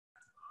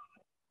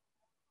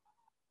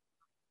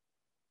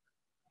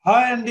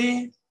Hi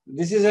Andy,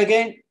 this is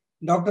again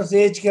Dr.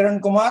 C.H.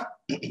 Kiran Kumar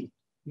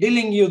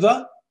dealing you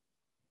the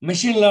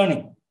machine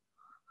learning.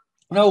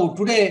 Now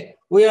today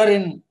we are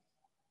in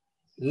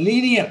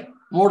linear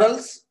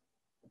models.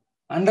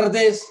 Under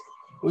this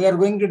we are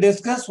going to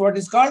discuss what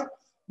is called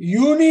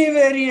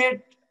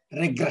univariate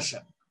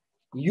regression.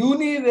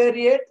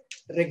 Univariate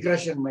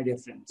regression, my dear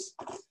friends.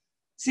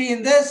 See,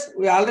 in this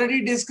we already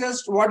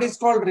discussed what is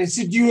called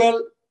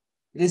residuals.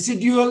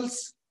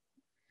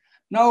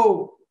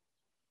 Now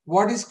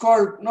what is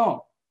called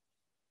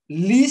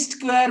least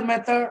square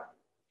method.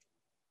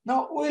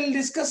 Now we'll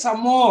discuss some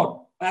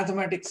more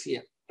mathematics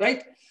here,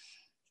 right?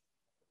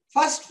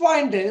 First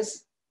point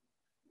is,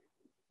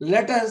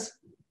 let us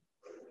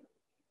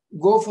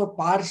go for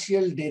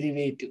partial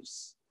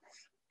derivatives.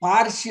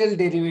 Partial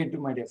derivative,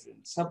 my dear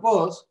friends.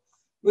 Suppose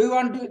we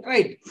want to,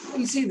 right,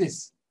 we'll see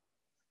this.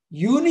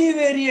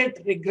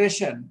 Univariate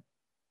regression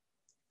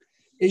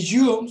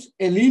assumes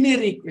a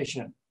linear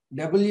equation.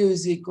 W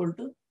is equal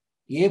to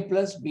A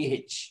plus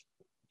BH.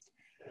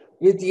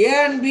 With A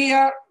and B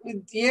are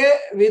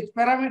with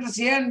parameters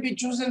A and B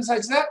chosen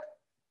such that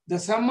the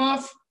sum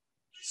of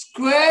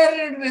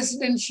square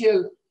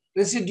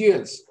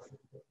residuals,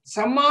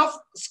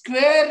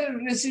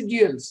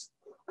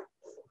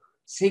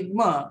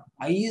 sigma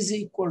I is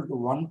equal to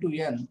 1 to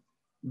n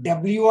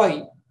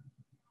Wi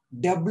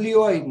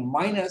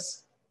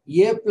minus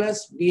A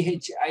plus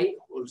BHI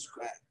whole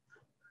square.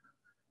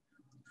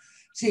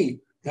 See,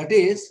 that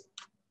is,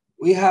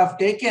 we have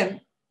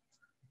taken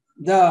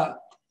the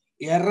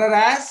error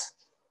as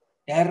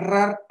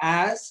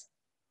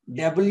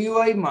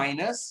Wi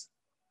minus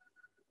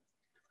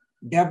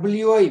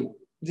Wi.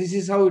 This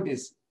is how it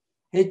is.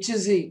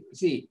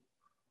 See,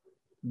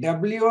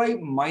 Wi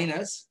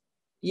minus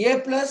A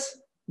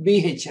plus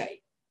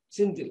BHI.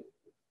 Simple.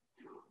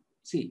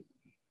 See,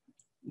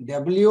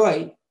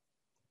 Wi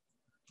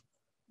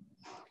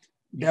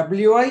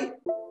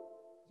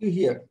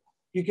here.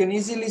 You can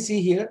easily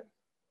see here.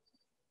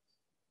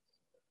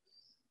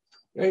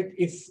 Right,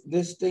 if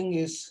this thing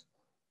is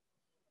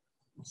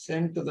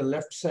sent to the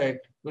left side,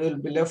 we will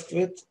be left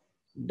with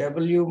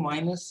W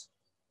minus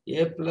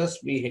A plus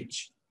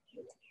BH.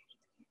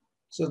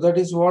 So that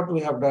is what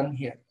we have done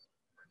here.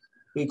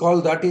 We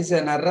call that is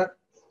an error.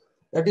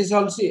 That is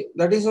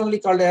only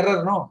called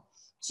error, no?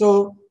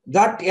 So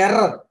that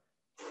error,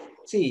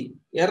 see,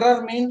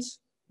 error means,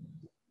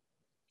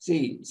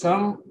 see,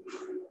 some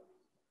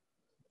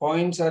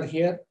points are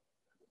here.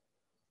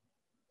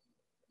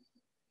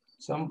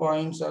 Some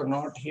points are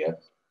not here.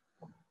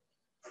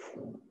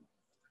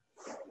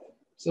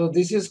 So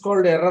this is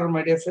called error,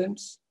 my dear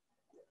friends.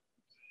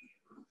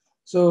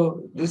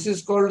 So this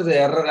is called the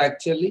error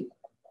actually.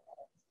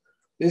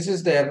 This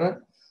is the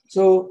error.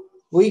 So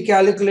we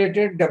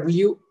calculated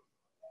W.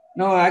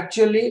 Now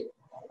actually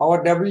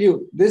our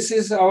W, this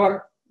is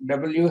our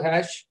W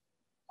hash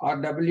or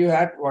W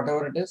hat,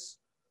 whatever it is.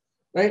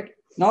 Right?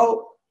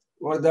 Now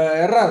for the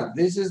error,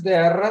 this is the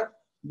error.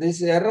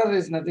 This error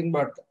is nothing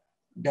but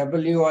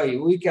Wi.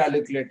 We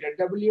calculated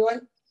Wi.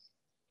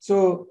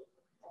 So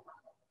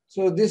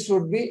this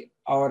would be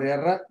our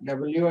error,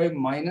 Wi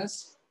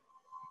minus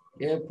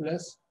A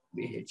plus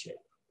BHI.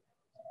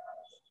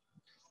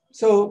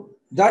 So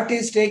that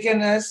is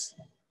taken as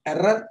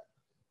error.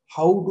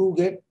 How to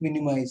get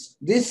minimized?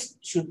 This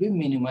should be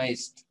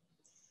minimized.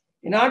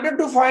 In order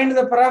to find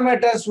the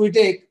parameters, we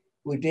take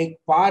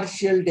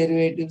partial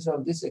derivatives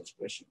of this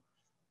expression.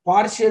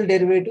 Partial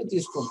derivative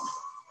is called.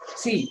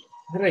 See,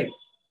 right.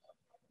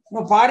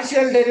 Now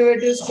partial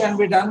derivatives can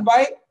be done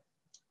by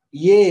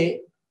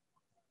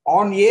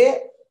on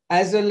A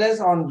as well as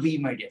on B,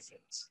 my dear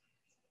friends.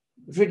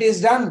 If it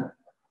is done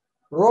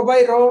row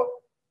by row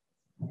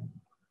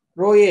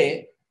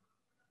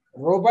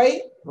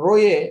by row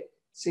A,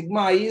 sigma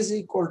I is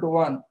equal to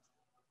 1,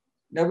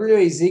 W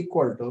is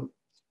equal to,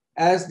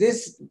 as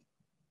this,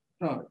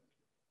 no,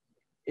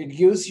 it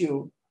gives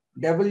you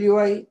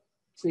Wi,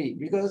 see,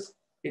 because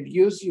it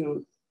gives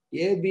you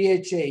A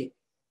BHA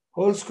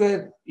whole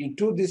square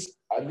into this,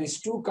 this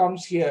 2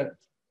 comes here.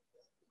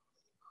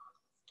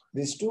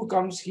 This 2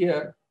 comes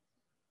here,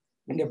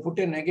 and you put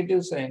a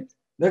negative sign.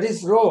 That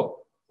is rho,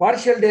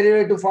 partial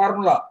derivative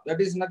formula.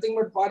 That is nothing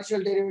but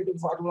partial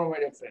derivative formula, my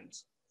dear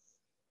friends.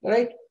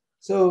 Right?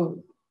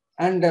 So,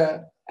 and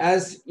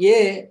as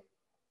A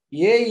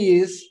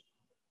is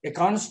a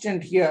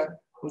constant here,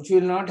 which will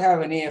not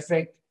have any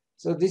effect.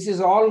 So this is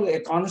all a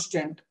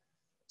constant.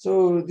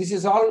 So this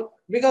is all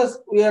because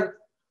we are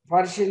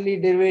partially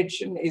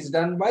derivation is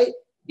done by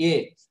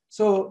A.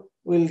 So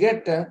we'll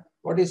get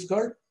what is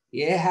called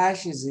A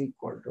hash is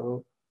equal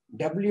to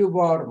W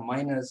bar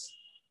minus,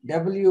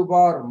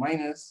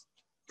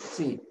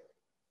 see,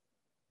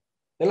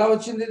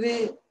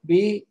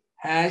 B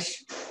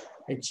hash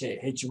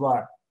H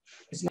bar.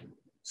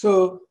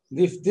 So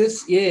if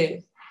this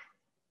A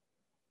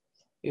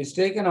is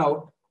taken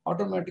out,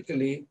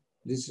 automatically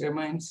this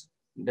remains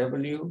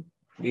W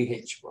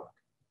BH bar.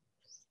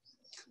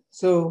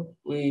 So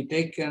we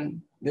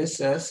taken this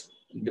as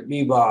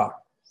B bar,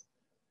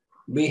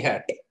 B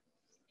hat.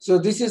 So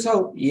this is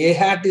how A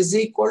hat is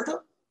equal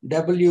to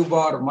W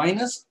bar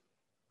minus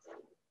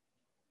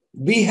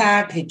B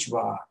hat H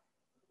bar.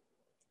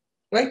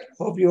 Right?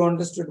 Hope you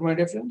understood my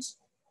difference.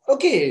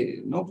 Okay,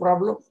 no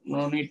problem.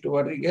 No need to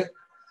worry here.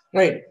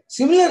 Right.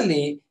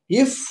 Similarly,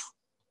 if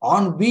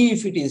on B,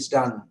 if it is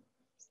done,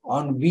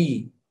 on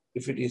B,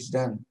 if it is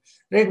done,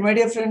 right, my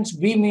dear friends,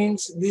 B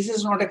means this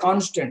is not a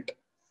constant.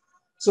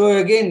 So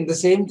again, the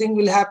same thing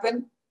will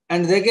happen.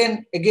 And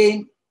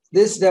again,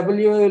 this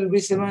W will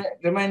be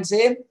remain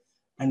same.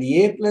 And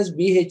A plus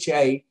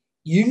BHI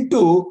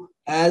into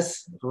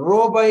as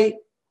rho by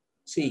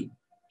C,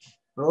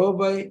 rho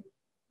by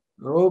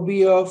rho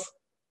B of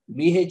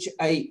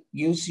BHI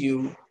gives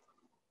you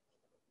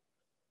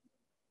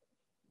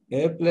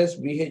A plus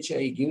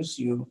BHI gives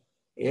you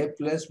A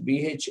plus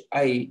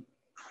BHI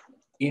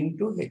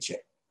into HI.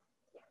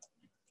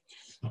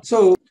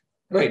 So,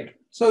 right.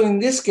 So in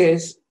this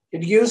case, it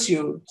gives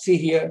you, see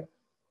here,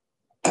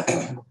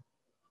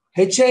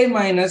 HI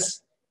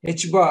minus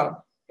H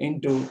bar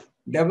into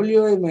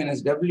WI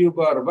minus W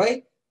bar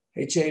by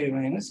HI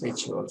minus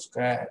H whole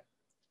square.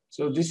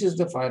 So this is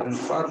the final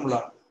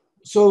formula.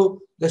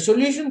 So the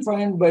solution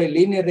found by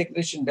linear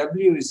regression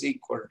W is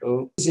equal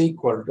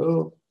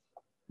to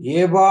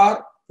A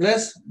bar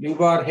plus B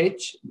bar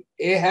H,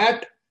 A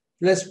hat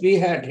plus B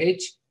hat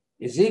H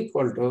is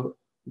equal to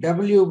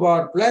W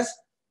bar plus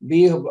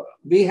B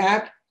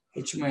hat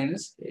H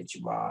minus H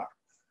bar.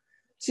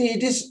 See,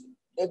 it is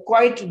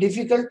quite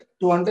difficult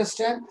to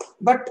understand,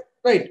 but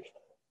right.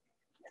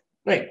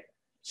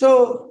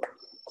 So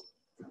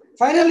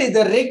finally,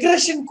 the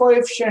regression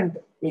coefficient,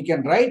 we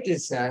can write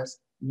this as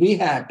B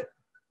hat.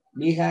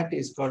 B hat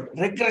is called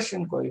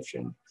regression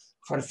coefficient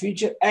for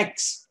future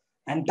X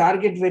and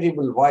target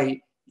variable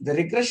Y. The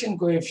regression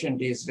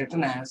coefficient is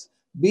written as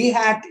B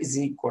hat is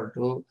equal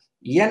to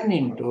N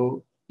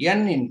into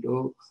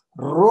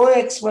rho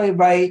XY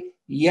by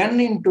N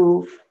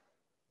into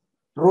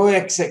rho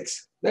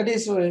XX. That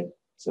is why,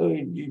 so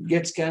it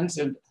gets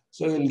cancelled.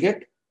 So you'll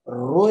get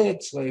rho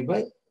XY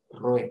by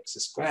rho X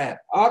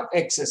square or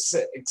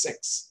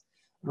XX.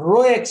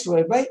 Rho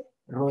XY by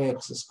rho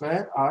X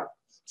square or,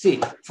 see,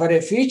 for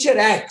a feature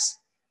X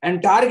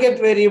and target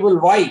variable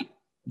Y,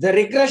 the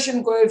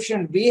regression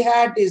coefficient B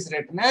hat is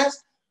written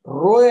as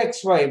rho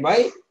XY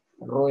by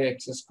rho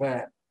X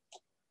square.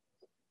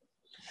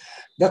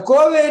 The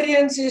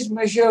covariance is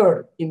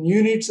measured in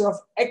units of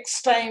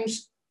X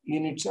times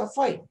units of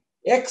Y.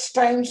 X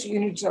times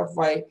units of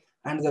Y,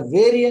 and the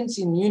variance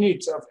in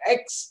units of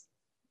X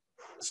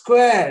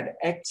squared.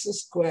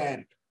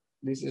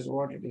 This is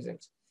what it is.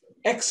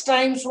 X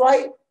times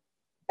Y,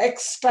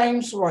 X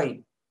times Y.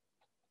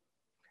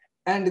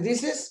 And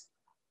this is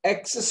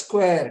X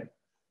squared.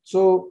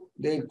 So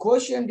the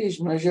quotient is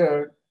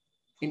measured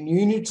in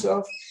units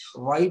of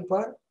Y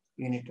per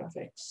unit of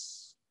X.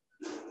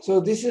 So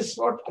this is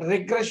what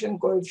regression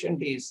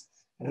coefficient is.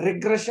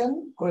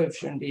 Regression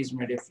coefficient is,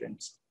 my dear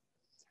friends.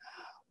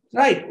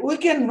 Right, we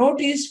can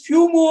notice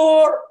few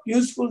more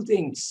useful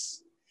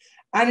things.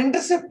 An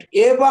intercept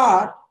A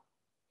bar,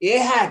 A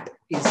hat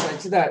is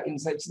such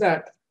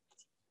that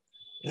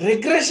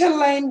regression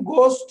line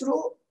goes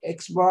through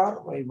X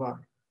bar, Y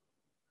bar.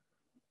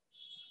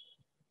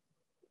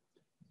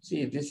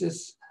 See, this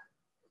is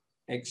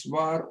X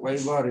bar, Y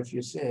bar, if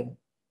you say,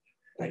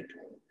 right.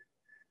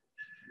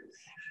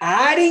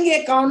 Adding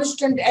a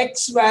constant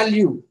X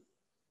value,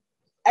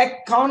 a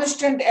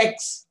constant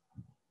X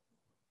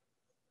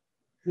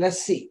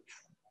plus C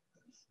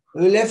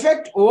will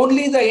affect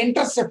only the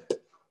intercept.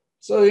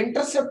 So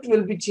intercept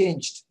will be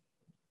changed.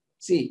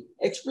 See,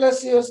 X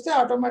plus C was the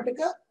automatic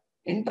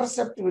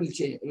intercept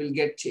will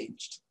get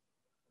changed.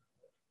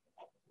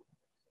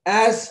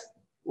 As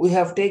we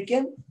have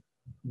taken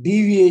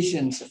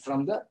deviations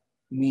from the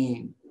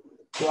mean.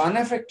 So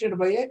unaffected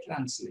by a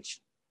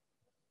translation.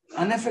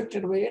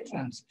 Unaffected by a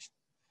translation.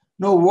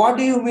 Now, what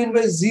do you mean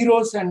by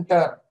zero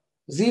center?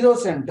 Zero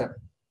center.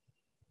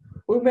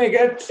 We may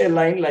get a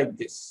line like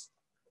this.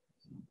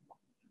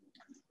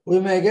 We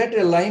may get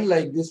a line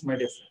like this, my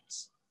dear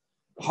friends.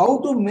 How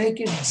to make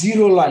it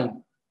zero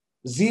line?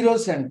 Zero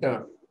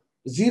center.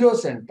 Zero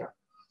center.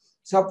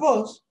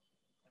 Suppose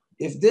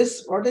if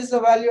this, what is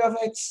the value of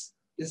X?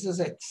 This is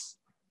X.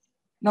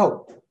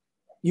 Now,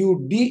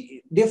 you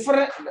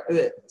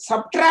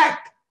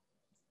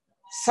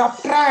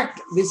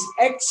subtract this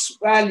X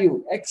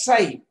value,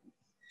 Xi,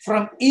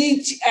 from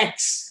each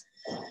X,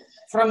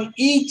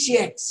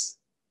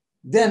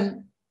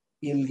 then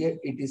you'll get,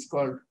 it is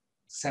called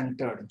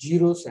centered,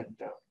 zero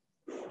center,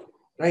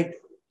 right?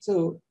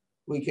 So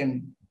we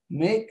can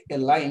make a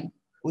line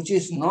which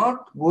is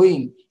not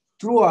going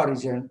through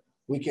origin.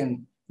 We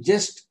can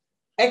just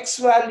X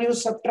value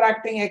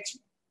subtracting X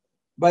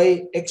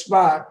by X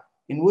bar,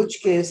 in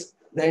which case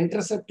the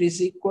intercept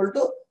is equal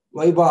to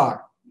Y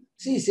bar.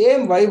 See,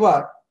 same Y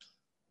bar,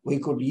 we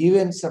could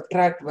even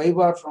subtract Y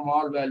bar from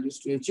all values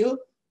to achieve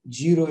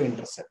zero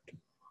intercept.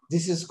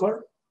 This is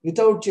called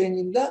without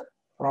changing the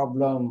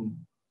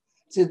problem.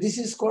 So this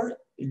is called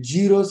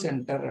zero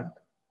center.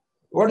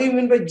 What do you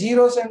mean by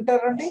zero center?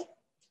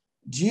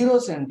 Zero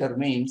center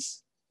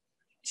means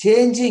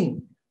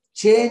changing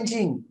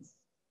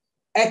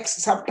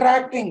x,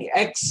 subtracting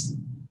x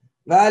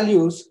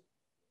values,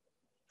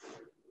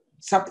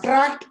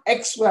 subtract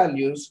x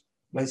values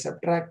by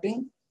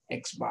subtracting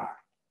x bar.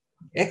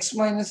 X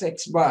minus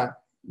x bar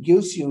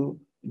gives you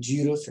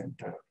zero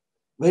center.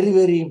 Very,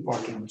 very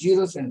important.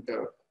 Zero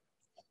center.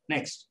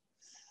 Next.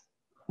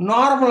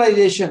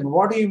 Normalization.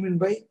 What do you mean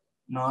by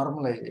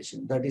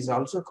normalization? That is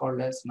also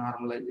called as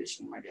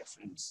normalization, my dear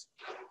friends.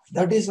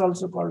 That is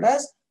also called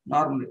as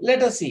normal.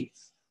 Let us see.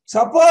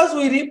 Suppose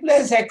we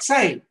replace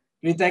xi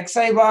with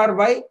xi bar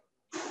by,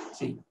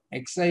 see,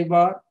 xi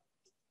bar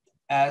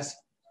as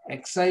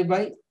xi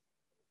by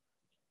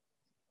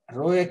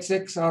rho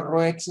xx or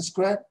rho x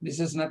square. This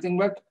is nothing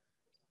but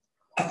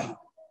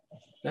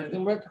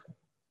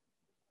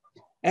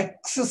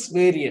excess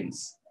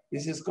variance.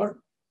 This is called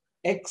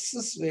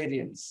excess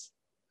variance.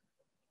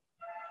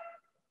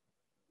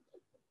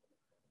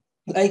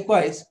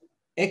 Likewise,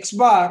 x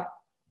bar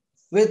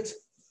with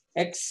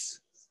x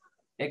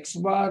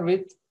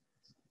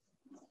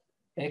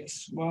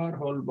bar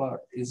whole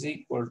bar is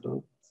equal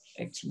to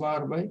x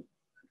bar by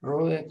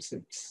rho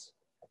xx.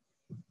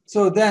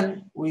 So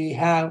then we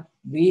have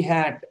v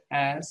hat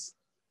as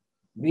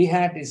v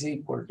hat is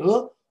equal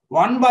to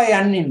 1 by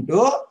n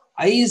into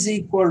I is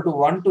equal to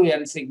 1 to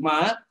n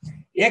sigma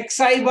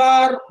xi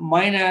bar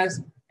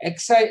minus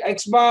x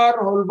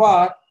bar whole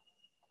bar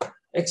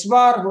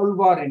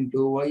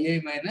into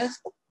yi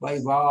minus y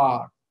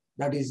bar.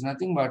 That is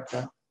nothing but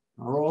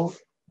rho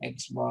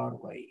x bar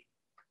y.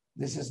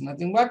 This is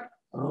nothing but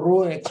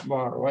rho x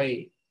bar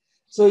y.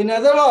 So in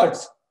other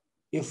words,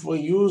 if we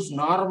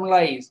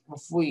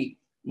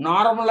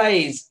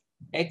normalize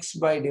x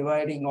by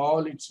dividing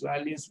all its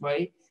values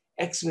by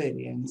x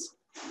variance,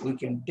 we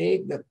can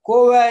take the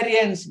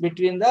covariance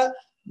between the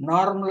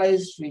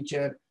normalized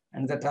feature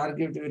and the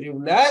target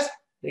variable as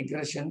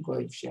regression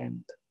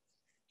coefficient.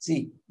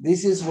 See,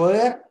 this is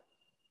where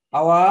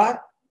our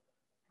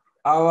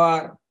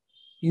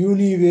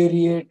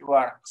univariate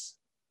works.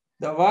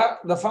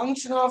 The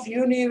function of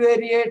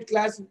univariate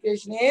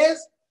classification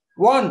is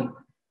 1.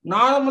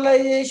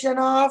 Normalization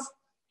of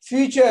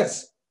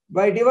features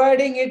by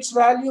dividing its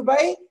value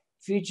by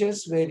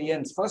features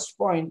variance. First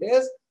point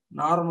is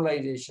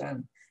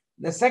normalization.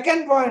 The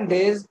second point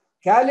is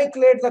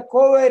calculate the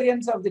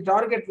covariance of the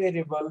target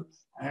variable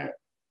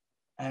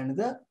and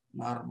the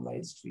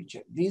normalized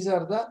feature. These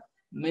are the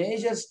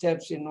major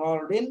steps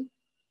involved in,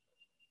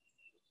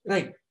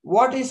 right?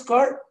 What is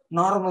called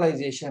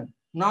normalization?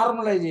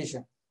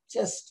 Normalization,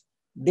 just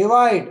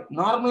divide.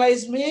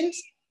 Normalize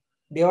means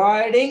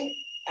dividing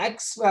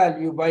x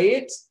value by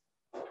its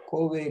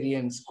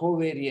covariance.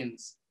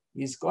 Covariance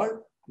is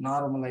called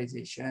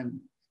normalization.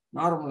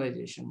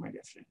 Normalization, my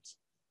dear friends.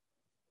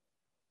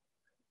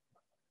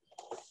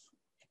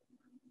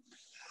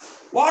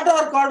 What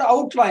are called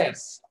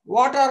outliers?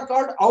 What are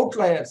called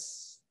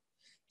outliers?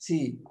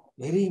 See,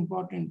 very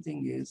important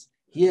thing is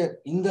here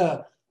in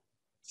the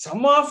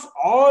sum of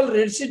all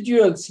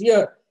residuals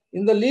here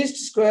in the least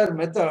square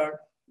method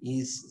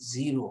is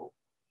zero.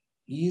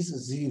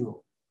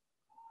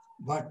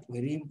 But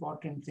very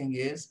important thing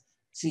is,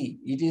 see,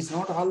 it is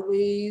not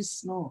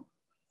always no.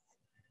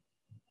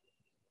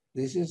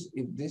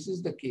 If this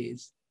is the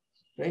case,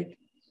 right?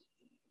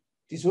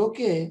 It is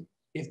okay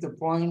if the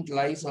point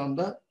lies on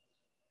the,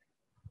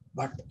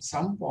 but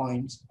some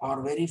points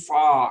are very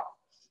far.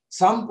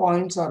 Some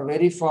points are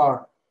very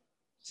far.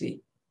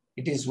 See,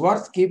 it is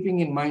worth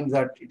keeping in mind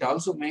that it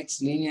also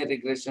makes linear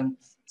regression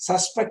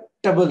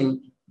suspectable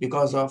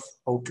because of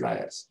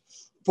outliers.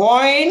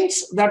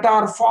 Points that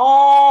are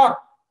far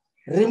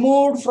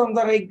removed from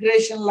the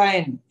regression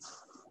line.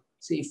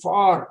 See,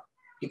 far.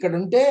 ఇక్కడ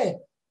ఉంటే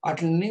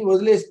అట్లని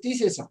వదిలేసి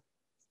తీసేసాం.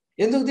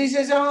 ఎందుకు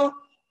తీసేసాం?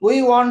 We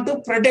want to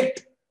predict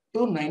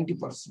to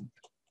 90%.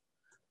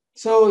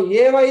 So,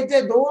 ఏవైతే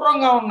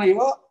దూరంగా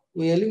ఉన్నాయో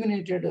we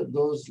eliminated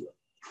those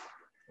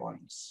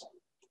points.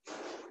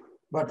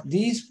 But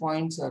these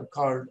points are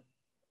called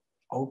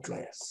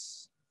outliers.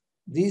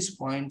 These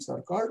points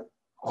are called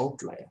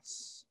outliers.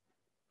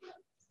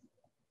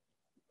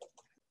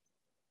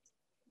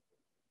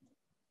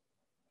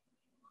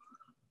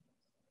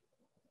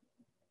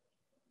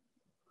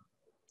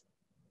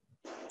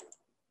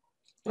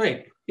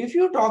 Right. If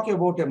you talk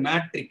about a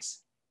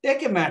matrix,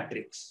 take a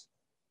matrix.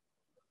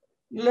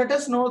 Let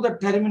us know the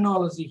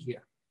terminology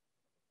here.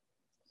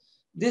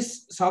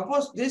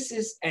 Suppose this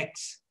is X.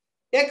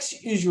 X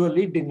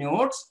usually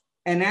denotes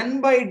an n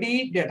by d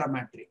data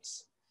matrix.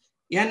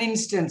 N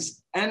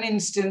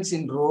instance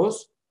in rows.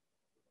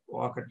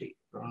 1,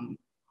 2,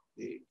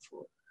 3,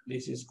 4.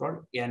 This is called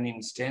n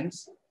instance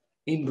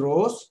in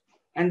rows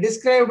and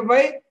described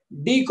by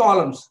d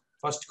columns.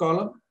 First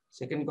column,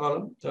 second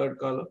column, third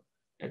column,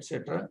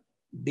 etc.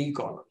 D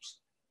columns.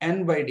 N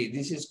by D.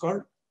 This is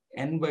called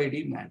N by D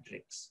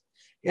matrix.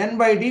 N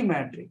by D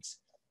matrix.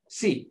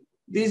 See,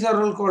 these are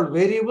all called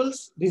variables.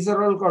 These are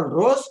all called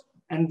rows.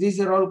 And these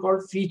are all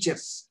called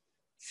features.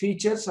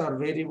 Features are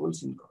variables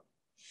in column.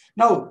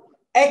 Now,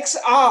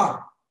 XR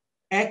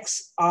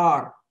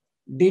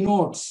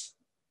denotes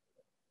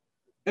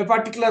a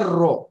particular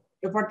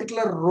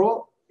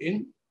row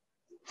in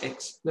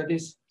X. That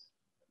is,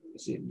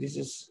 see, this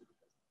is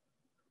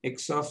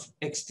X of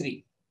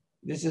X3.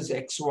 This is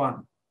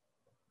X1.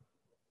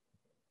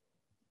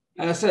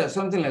 So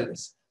something like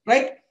this,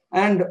 right?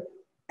 And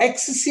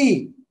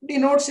XC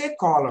denotes a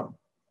column.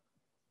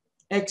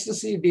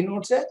 XC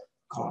denotes a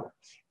column.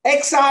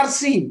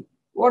 XRC,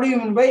 what do you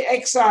mean by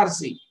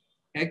XRC?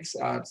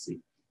 XRC,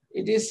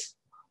 it is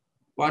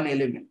one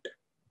element.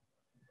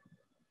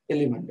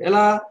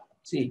 Ella,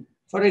 see,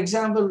 for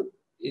example,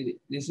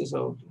 this is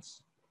how it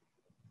is.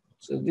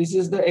 So this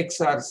is the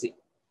XRC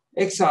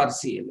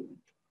element,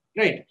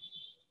 right?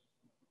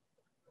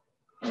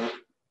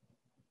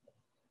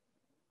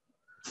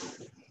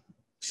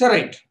 So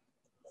right.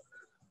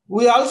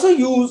 We also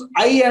use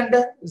I and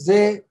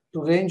J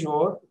to range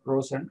over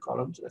rows and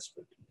columns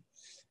respectively.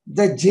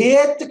 The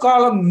jth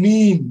column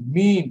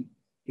mean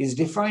is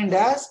defined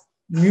as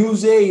mu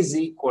j is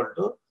equal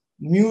to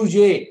mu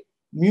j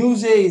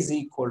is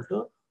equal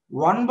to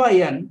 1 by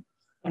n.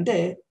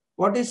 Ante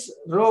what is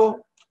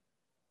row?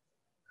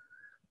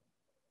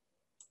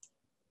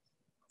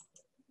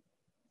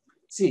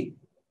 See,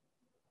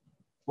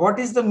 what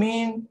is the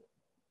mean?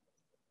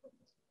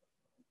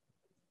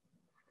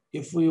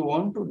 If we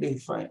want to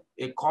define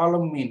a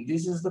column mean,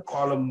 this is the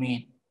column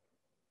mean.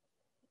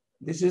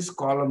 This is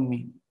column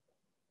mean.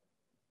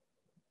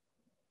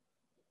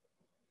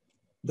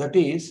 That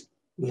is,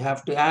 we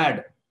have to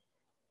add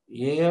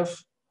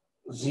AF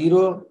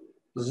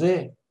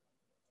 0j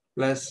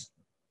plus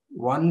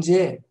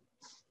 1j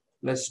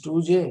plus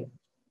 2j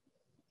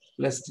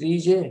plus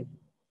 3j,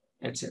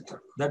 etc.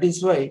 That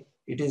is why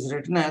it is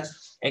written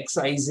as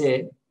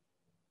Xij,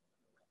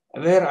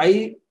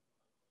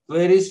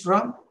 where is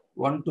from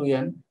 1 to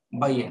n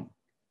by n.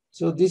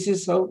 So this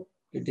is how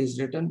it is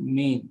written,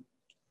 mean.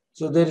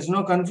 So there is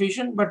no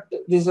confusion, but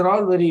these are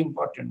all very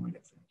important, my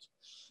dear friends.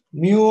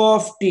 Mu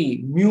of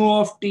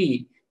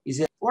t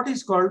is what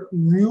is called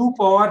mu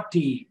power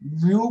t.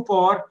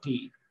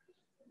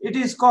 It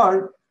is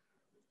called,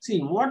 see,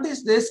 what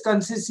is this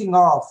consisting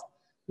of?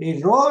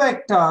 A row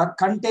vector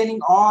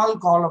containing all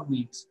column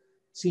means.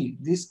 See,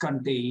 this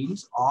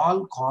contains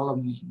all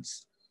column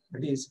means.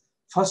 That is,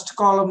 first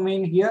column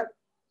mean here,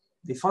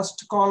 the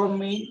first column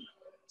mean,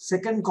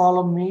 second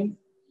column mean,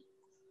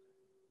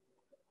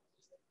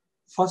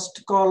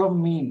 first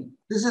column mean.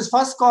 This is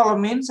first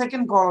column mean,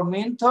 second column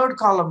mean, third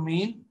column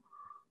mean.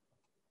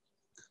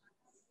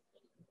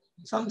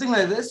 Something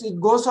like this. It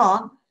goes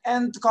on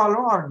nth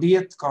column or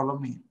dth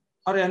column mean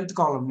or nth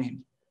column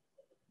mean.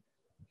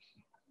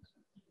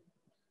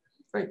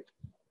 Right.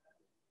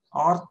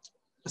 Or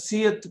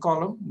cth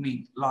column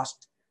mean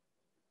last.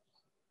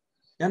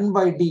 N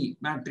by D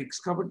matrix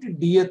kabatti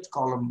dth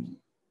column mean.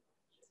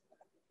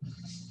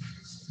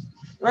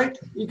 Right?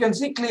 You can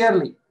see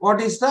clearly what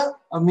is the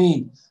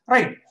mean.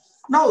 Right.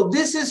 Now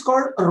this is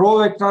called row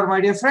vector, my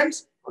dear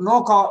friends.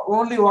 No,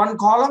 only one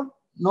column,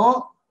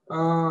 no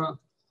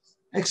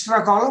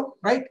extra column,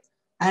 right?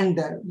 And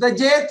the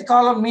jth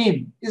column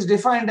mean is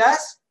defined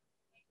as,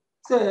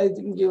 so I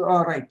think you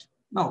are right.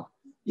 Now,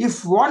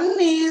 if one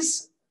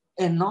is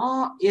an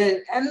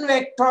n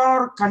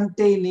vector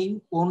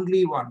containing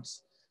only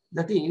ones,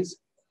 that is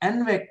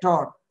n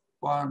vector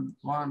 1,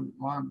 1,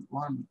 1,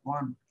 1,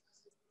 1,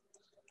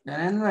 an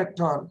n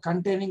vector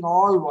containing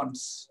all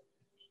ones.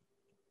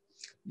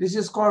 This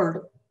is called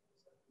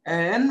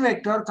an n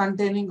vector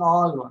containing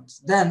all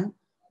ones. Then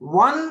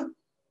 1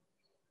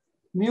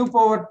 mu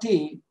power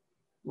t,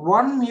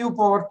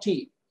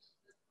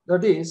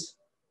 that is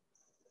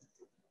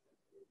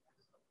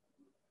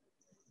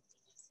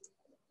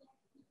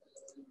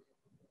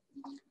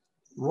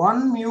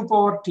 1 mu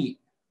power t,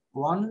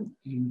 1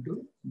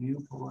 into mu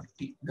power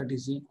t, that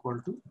is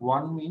equal to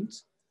 1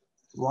 means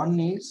 1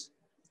 is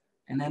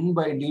an n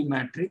by d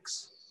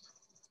matrix,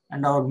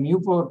 and our mu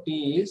power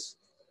t is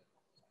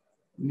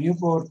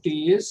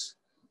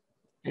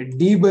a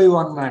d by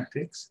 1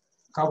 matrix.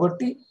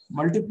 Kabatti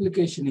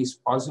multiplication is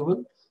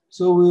possible,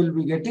 so we will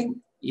be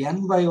getting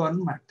n by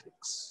 1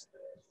 matrix.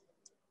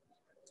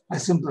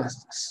 As simple as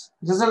this.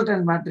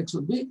 Resultant matrix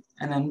would be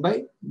an n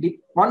by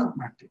d1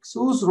 matrix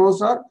whose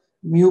rows are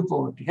mu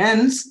power t.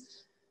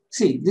 Hence,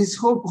 see, this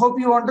hope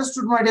you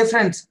understood, my dear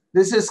friends.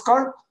 This is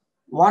called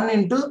 1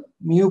 into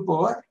mu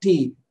power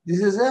t. This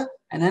is an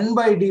n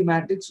by d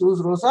matrix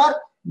whose rows are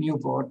mu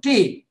power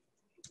t.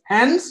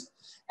 Hence,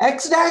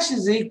 x dash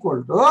is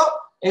equal to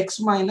x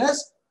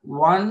minus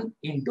 1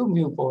 into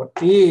mu power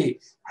t,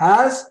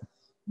 has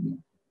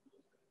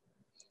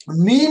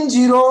mean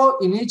 0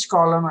 in each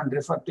column and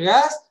referred to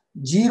as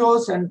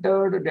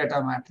zero-centered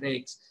data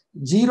matrix.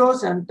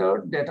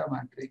 Zero-centered data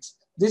matrix.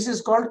 This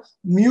is called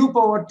mu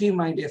power t,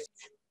 my dear.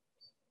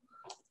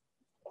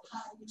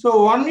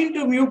 So 1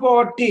 into mu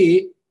power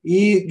t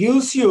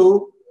gives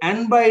you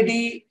n by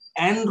d,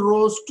 n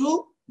rows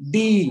to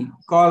d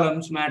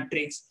columns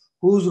matrix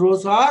whose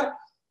rows are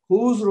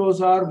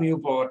mu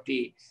power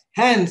t.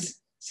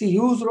 Hence, see,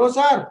 whose rows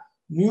are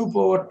mu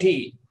power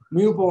t.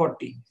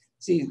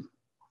 See,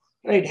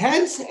 Right,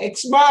 hence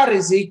x bar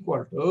is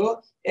equal to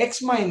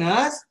x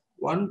minus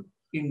 1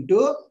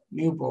 into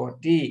mu power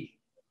t,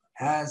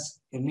 has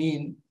a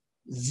mean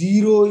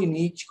 0 in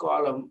each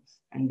column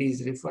and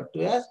is referred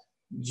to as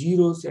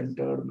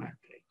zero-centered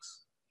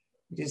matrix.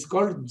 It is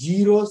called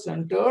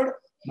zero-centered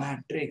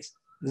matrix.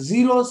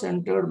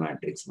 Zero-centered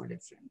matrix, my dear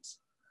friends.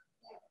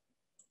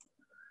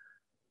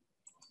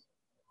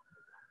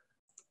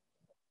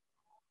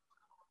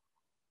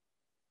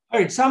 All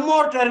right, some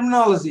more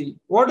terminology.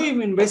 What do you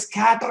mean by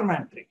scatter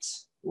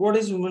matrix? What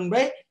is meant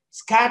by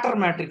scatter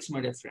matrix, my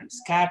dear friends?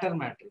 Scatter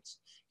matrix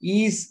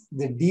is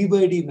the D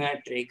by D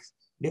matrix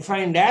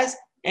defined as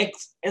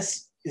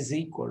XS is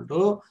equal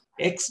to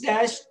X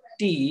dash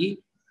T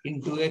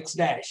into X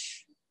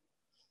dash.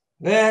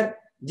 Where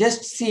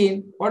just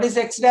seen, what is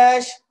X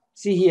dash?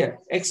 See here,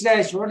 X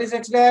dash, what is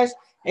X dash?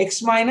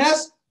 X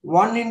minus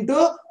 1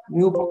 into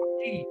mu power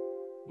T.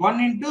 1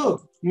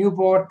 into mu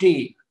power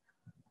T.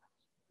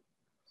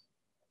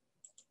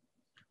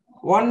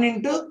 1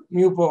 into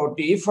mu power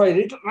t. If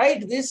I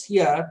write this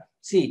here,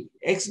 see,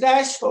 x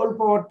dash whole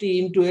power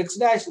t into x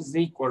dash is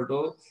equal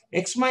to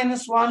x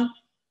minus 1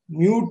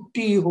 mu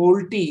t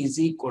whole t is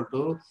equal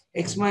to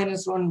x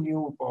minus 1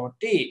 mu power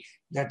t.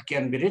 That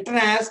can be written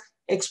as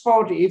x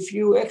power t. If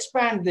you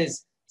expand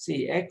this,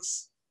 see,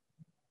 x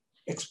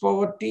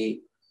power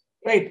t,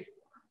 right,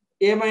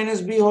 a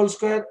minus b whole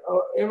square,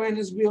 or a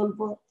minus b whole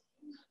power.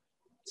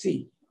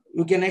 See,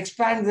 you can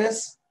expand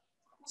this.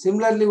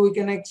 Similarly, we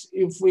can,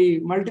 if we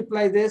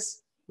multiply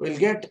this, we'll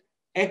get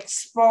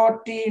x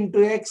power t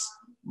into x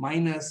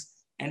minus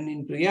n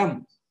into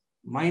m,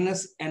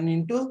 minus n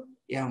into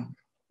m,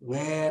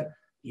 where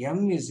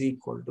m is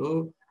equal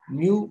to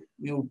mu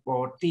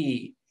power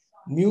t,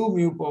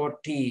 mu power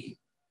t,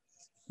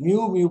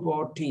 mu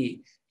power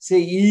t. Say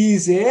E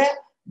is a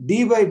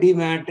D by D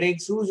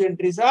matrix whose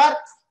entries are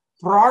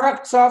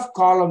products of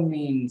column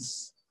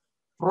means.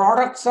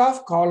 Products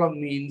of column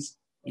means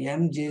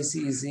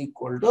MJC is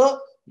equal to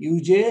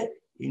UJ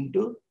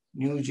into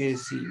mu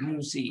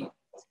C.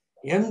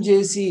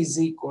 MJC is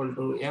equal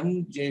to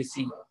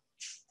MJC,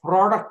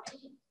 product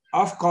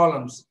of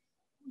columns,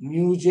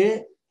 mu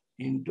J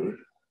into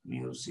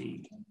mu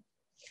C.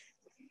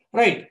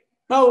 Right.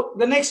 Now,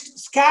 the next,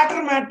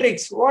 scatter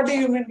matrix. What do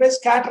you mean by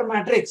scatter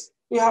matrix?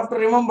 You have to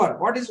remember,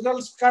 what is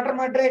called scatter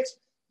matrix?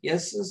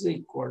 S is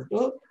equal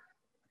to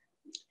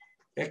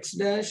x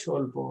dash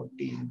whole power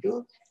t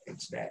into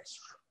x dash.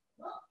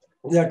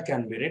 That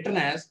can be written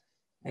as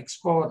x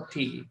power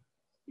t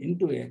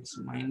into x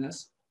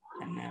minus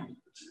nm.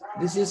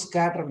 This is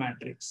scatter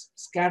matrix.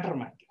 Scatter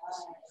matrix.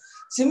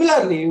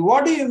 Similarly,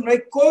 what do you mean by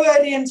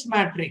covariance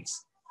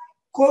matrix?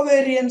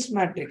 Covariance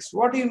matrix.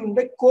 What do you mean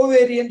by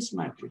covariance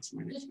matrix,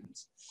 my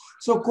friends?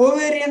 So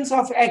covariance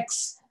of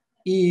x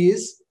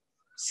is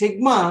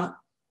sigma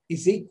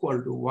is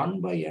equal to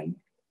 1 by n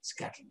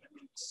scatter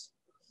matrix.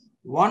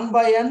 1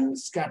 by n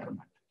scatter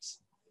matrix.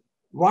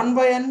 1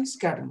 by n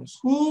scatter matrix,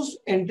 whose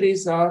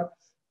entries are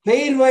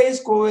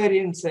pairwise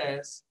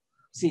covariances.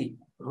 See,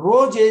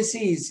 rho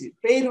JC is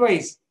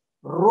pairwise.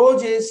 Rho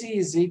JC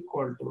is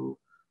equal to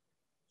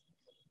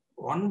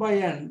 1 by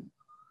n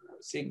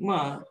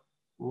sigma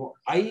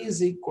I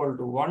is equal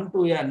to 1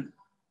 to n.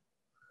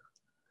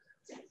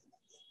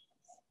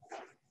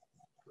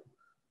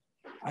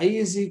 I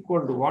is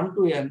equal to 1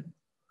 to n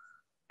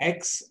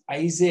x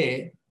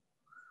ij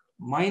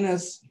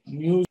minus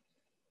mu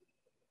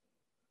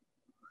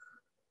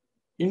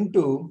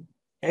into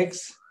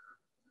x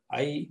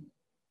I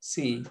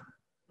c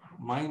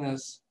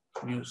minus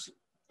mu c.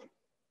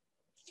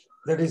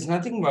 That is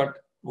nothing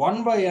but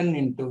 1 by n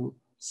into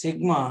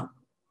sigma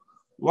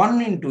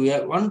 1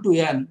 to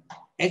n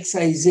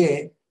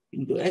xij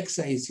into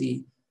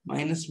xic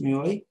minus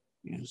mu I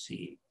mu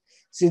c.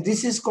 See,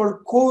 this is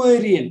called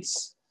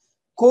covariance.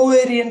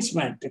 Covariance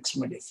matrix,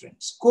 my dear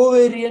friends.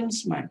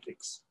 Covariance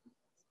matrix.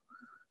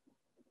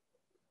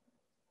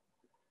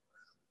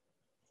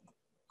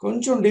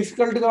 Koncham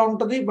difficult ga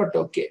untadi, but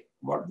okay.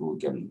 What we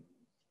can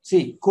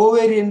see,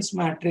 covariance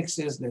matrix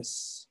is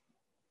this,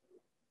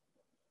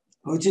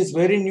 which is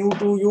very new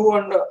to you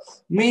and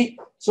me.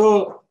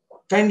 So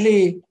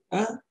kindly,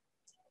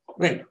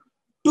 right.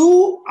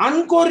 Two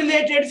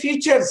uncorrelated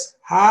features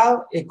have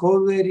a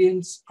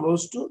covariance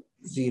close to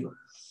 0.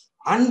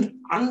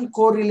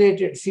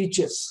 Uncorrelated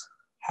features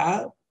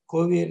have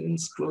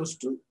covariance close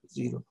to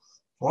 0.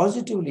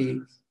 Positively,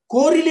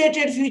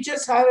 correlated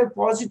features have a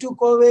positive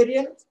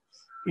covariance,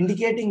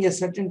 indicating a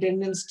certain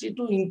tendency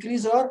to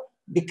increase or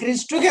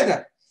decrease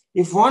together.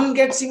 If one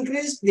gets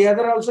increased, the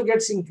other also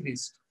gets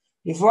increased.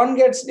 If one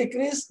gets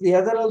decreased, the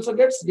other also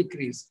gets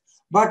decreased.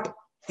 But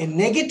a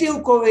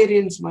negative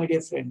covariance, my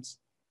dear friends,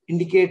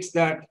 indicates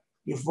that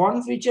if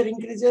one feature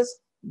increases,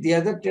 the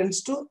other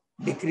tends to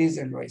decrease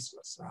and vice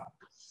versa.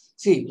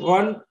 See,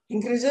 one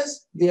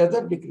increases, the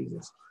other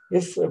decreases.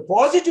 If a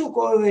positive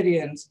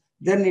covariance,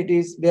 then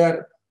they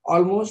are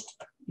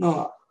almost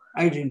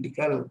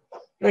identical.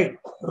 Right?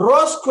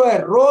 Rho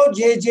square, rho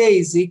jj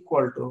is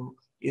equal to,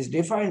 is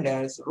defined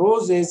as, rho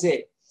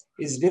jj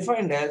is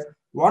defined as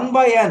 1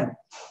 by n,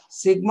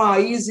 sigma I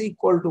is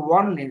equal to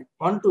 1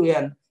 to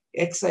n,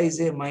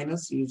 xij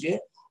minus uj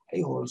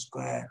I whole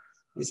square.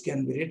 This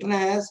can be written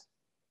as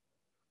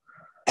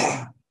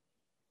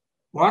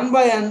 1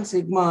 by n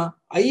sigma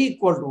I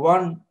equal to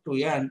 1 to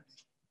n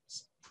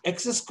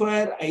x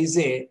square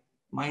ij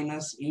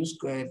minus u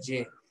square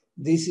j.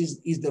 This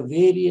is the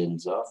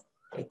variance of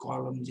a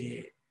column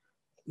j.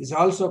 Is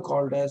also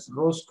called as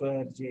rho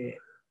square j.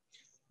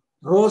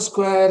 Rho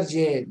square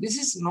j. This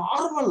is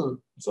normal.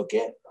 It's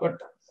okay.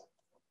 But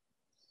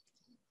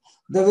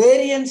the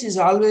variance is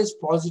always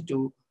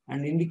positive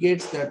and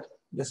indicates that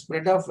the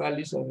spread of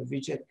values of a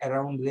feature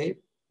around the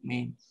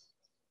mean.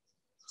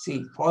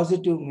 See,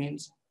 positive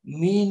means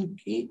mean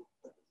ki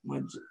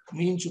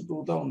mean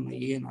chututa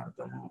unnai అని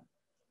అర్థము.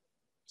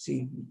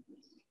 See,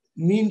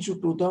 mean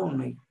chututa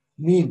unnai.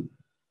 Mean.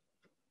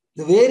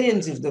 The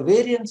variance, if the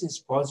variance is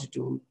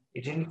positive,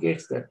 it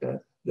indicates that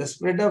the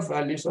spread of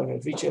values of a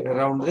feature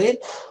around the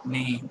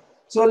mean.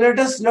 So let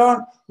us learn.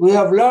 We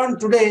have learned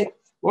today.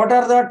 What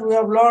are that we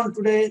have learned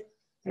today?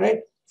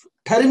 Right?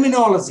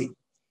 Terminology.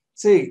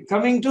 See,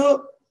 coming to,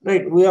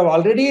 right, we have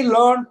already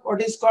learned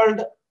what is called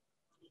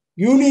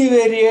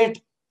univariate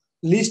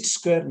least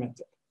square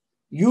method.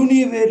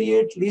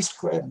 Univariate least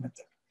square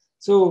method.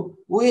 So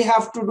we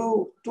have to do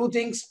two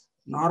things: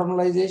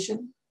 normalization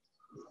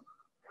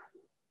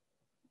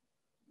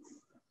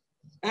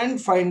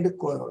and find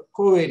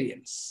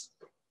covariance.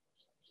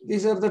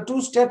 These are the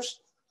two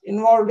steps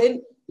involved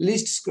in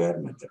least square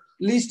method.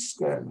 Least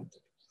square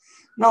method.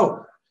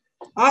 Now,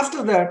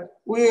 after that,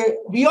 we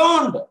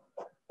beyond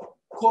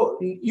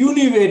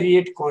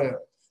univariate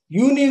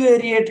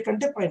univariate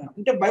kante paina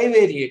ante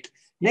bivariate.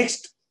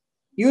 Next,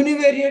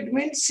 univariate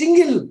means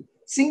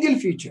single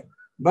feature.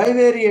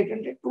 Bivariate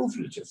ante two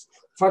features.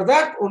 For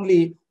that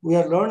only we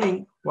are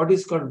learning what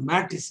is called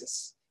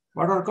matrices.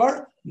 What are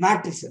called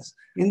matrices.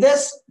 In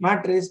this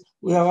matrix,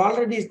 we have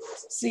already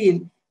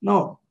seen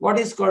what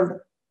is called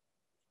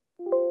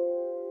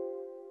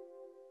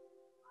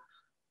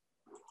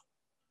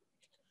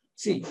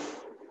see.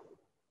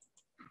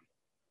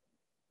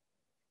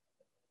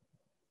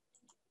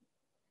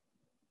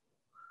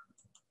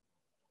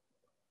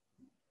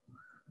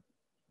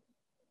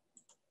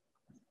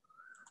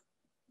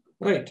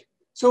 Right.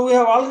 So we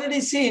have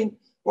already seen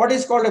what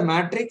is called a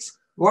matrix,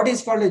 what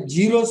is called a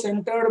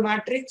zero-centered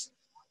matrix,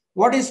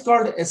 what is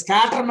called a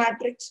scatter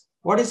matrix,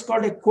 what is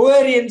called a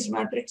covariance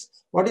matrix,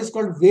 what is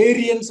called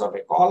variance of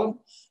a column,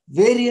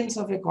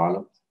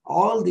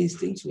 all these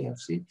things we have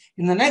seen.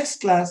 In the next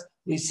class,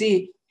 we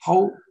see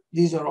how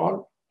these are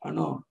all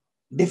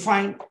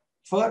defined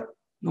for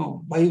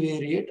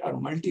bivariate or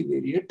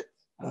multivariate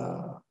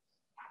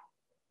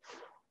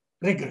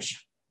regression.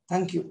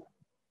 Thank you.